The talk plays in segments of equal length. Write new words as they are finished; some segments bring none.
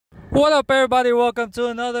What up, everybody? Welcome to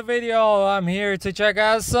another video. I'm here to check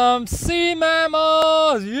out some sea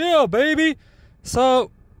mammals. Yeah, baby. So,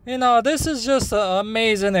 this is just an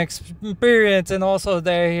amazing experience, and also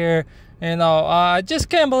they're here. I just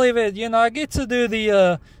can't believe it. I get to do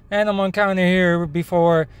the animal encounter here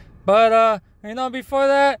before, but before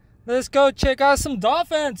that, let's go check out some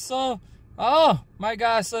dolphins. So, oh my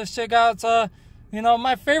gosh, let's check out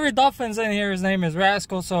my favorite dolphins in here. His name is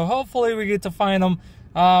Rascal. So hopefully we get to find him.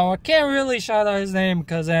 I can't really shout out his name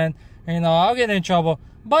because then, I'll get in trouble.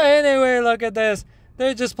 But anyway, look at this.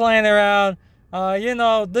 They're just playing around.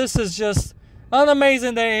 This is just an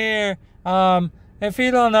amazing day here. If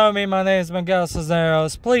you don't know me, my name is Miguel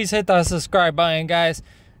Cisneros. Please hit that subscribe button, guys.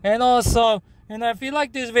 And also, if you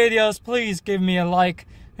like these videos, please give me a like.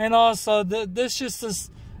 And also, this just this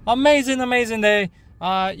amazing day.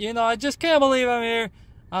 I just can't believe I'm here.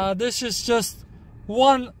 This is just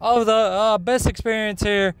one of the best experience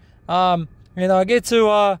here. I get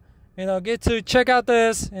to check out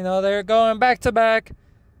this. They're going back to back,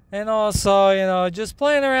 and also just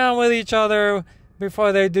playing around with each other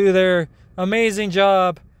before they do their amazing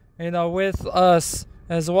job with us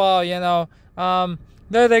as well.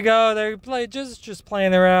 There they go. They just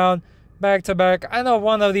playing around back to back. I know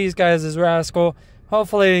one of these guys is Rascal.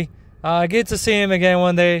 Hopefully I get to see him again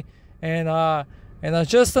one day. And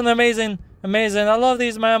just an amazing. I love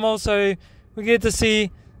these mammals. So we get to see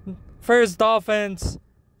first dolphins,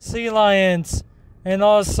 sea lions, and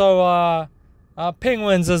also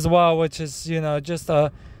penguins as well, which is just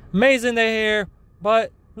a amazing day here.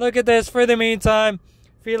 But look at this. For the meantime,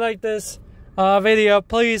 if you like this video,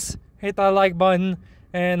 please hit that like button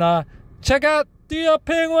and check out the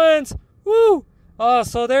penguins. Woo!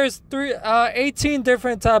 So there's 18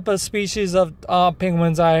 different type of species of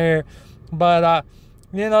penguins out here, but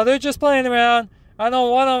they're just playing around. I know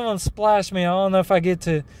one of them splashed me. I don't know if I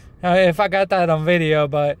got that on video,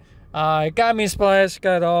 but it got me splashed.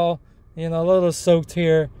 Got all a little soaked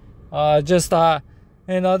here.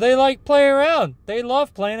 They like playing around. They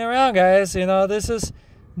love playing around, guys. This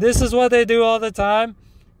is what they do all the time.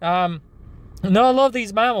 I love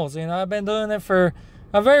these mammals. I've been doing it for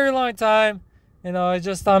a very long time.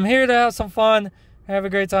 I'm here to have some fun, have a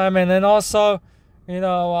great time, and then also,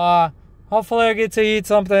 hopefully I get to eat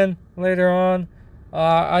something later on.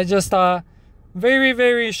 I just very,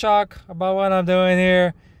 very shocked about what I'm doing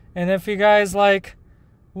here. And if you guys like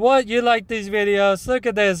these videos, look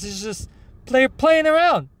at this. It's just playing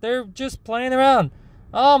around. They're just playing around.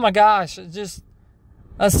 Oh my gosh, just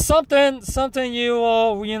something you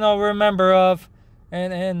will remember of,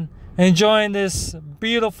 and enjoying this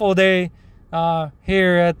beautiful day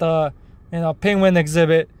here at the penguin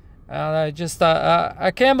exhibit.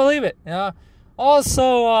 I can't believe it.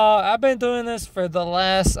 Also, I've been doing this for the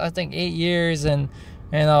last, I think, 8 years, and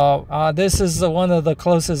this is one of the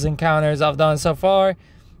closest encounters I've done so far.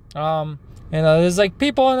 There's like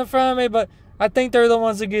people in the front of me, but I think they're the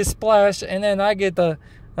ones that get splashed, and then I get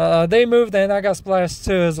they moved and I got splashed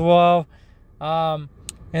too as well.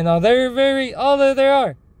 They're very, there they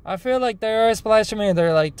are. I feel like they are splashing me.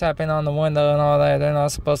 They're like tapping on the window and all that. They're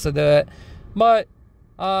not supposed to do it, but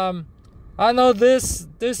I know this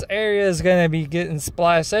area is gonna be getting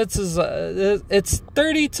splashed. It's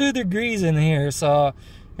 32 degrees in here, so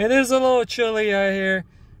it is a little chilly out here,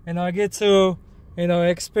 and I get to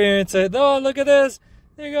experience it. Oh, look at this!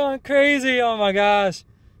 They're going crazy! Oh my gosh,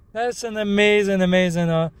 that's an amazing.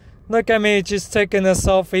 Look at me just taking a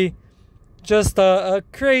selfie. Just a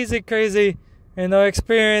crazy experience,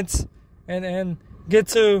 and get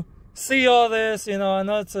to see all this. I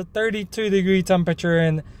know it's a 32-degree temperature,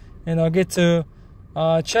 and get to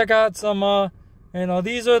check out some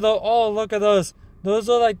these are look at those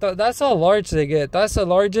are like that's how large they get. That's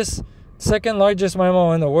the second largest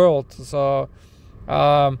mammal in the world. So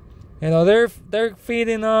they're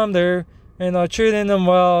feeding them, they're treating them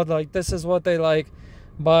well. Like, this is what they like.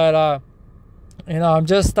 But I'm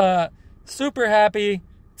just super happy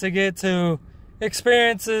to get to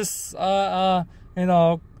experience this up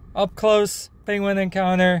close penguin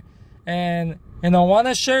encounter, and want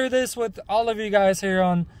to share this with all of you guys here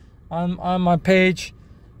on my page,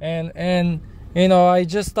 and I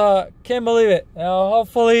just can't believe it.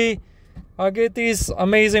 Hopefully I'll get these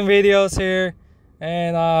amazing videos here,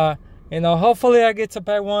 and hopefully I get to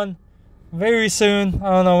pet one very soon.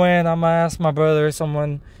 I don't know when. I'm gonna ask my brother or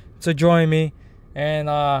someone to join me and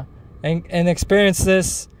experience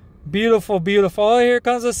this beautiful. Oh, here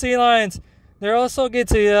comes the sea lions. They also get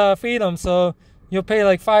to feed them, so you'll pay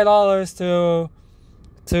like $5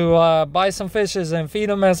 to buy some fishes and feed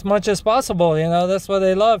them as much as possible. That's what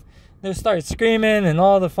they love. They start screaming and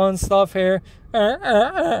all the fun stuff here. Oh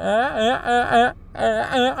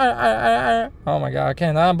my god, I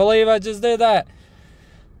cannot believe I just did that.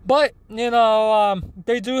 But,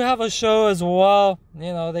 they do have a show as well.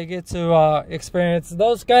 They get to experience.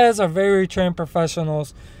 Those guys are very trained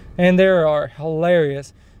professionals, and they are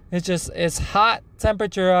hilarious. It's hot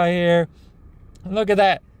temperature out here. Look at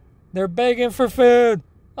that. They're begging for food.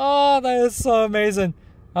 Oh, that is so amazing.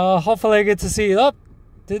 Hopefully I get to see it. Oh,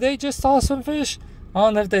 did they just toss some fish? I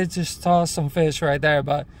don't know if they just tossed some fish right there,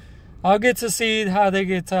 but I'll get to see how they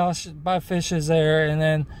get tossed by fishes there. And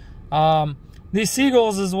then these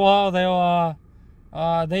seagulls as well, they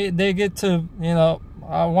get to,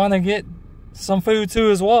 want to get some food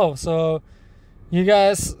too as well. So you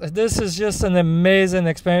guys, this is just an amazing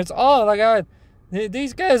experience. Oh my god,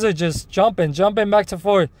 these guys are just jumping back and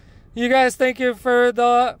forth. You guys, thank you for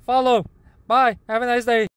the follow. Bye. Have a nice day.